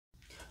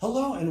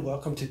Hello and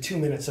welcome to 2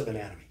 Minutes of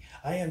Anatomy.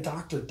 I am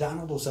Dr.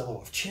 Donald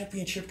Ozello of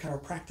Championship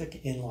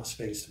Chiropractic in Las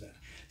Vegas, Nevada.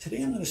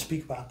 Today I'm going to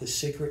speak about the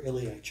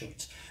sacroiliac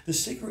joints. The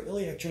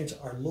sacroiliac joints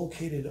are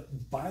located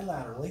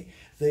bilaterally.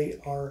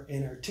 They are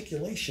an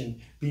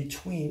articulation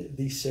between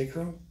the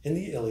sacrum and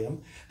the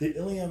ilium. The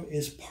ilium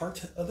is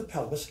part of the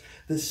pelvis.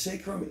 The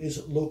sacrum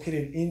is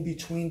located in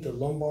between the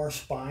lumbar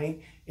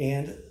spine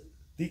and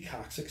the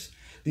coccyx.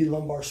 The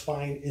lumbar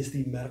spine is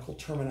the medical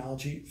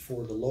terminology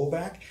for the low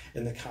back,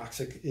 and the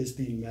coccyx is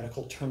the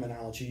medical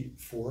terminology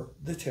for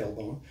the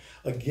tailbone.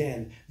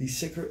 Again, the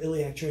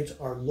sacroiliac joints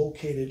are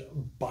located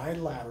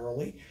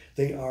bilaterally.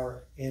 They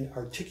are an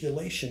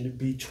articulation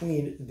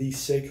between the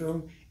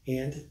sacrum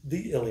and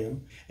the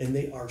ilium, and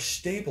they are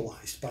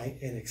stabilized by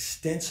an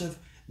extensive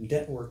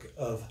network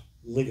of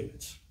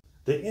ligaments.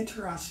 The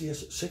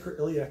interosseous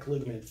sacroiliac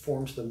ligament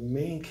forms the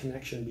main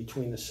connection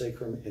between the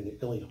sacrum and the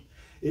ilium.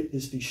 It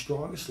is the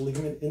strongest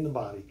ligament in the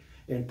body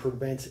and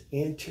prevents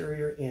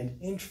anterior and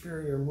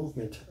inferior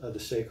movement of the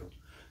sacrum.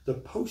 The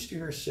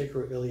posterior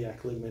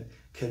sacroiliac ligament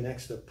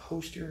connects the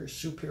posterior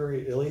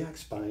superior iliac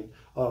spine,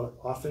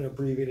 often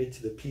abbreviated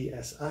to the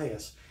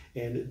PSIS,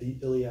 and the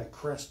iliac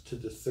crest to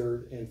the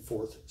third and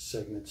fourth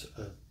segments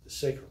of the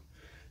sacrum.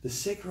 The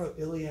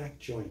sacroiliac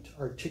joint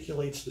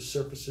articulates the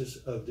surfaces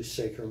of the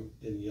sacrum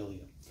and the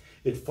ilium.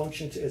 It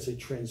functions as a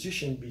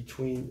transition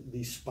between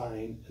the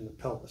spine and the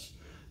pelvis.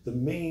 The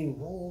main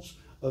roles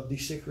of the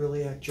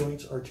sacroiliac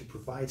joints are to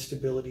provide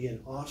stability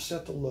and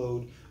offset the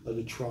load of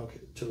the trunk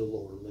to the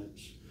lower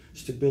limbs.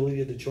 Stability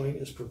of the joint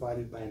is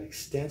provided by an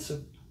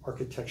extensive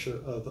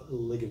architecture of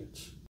ligaments.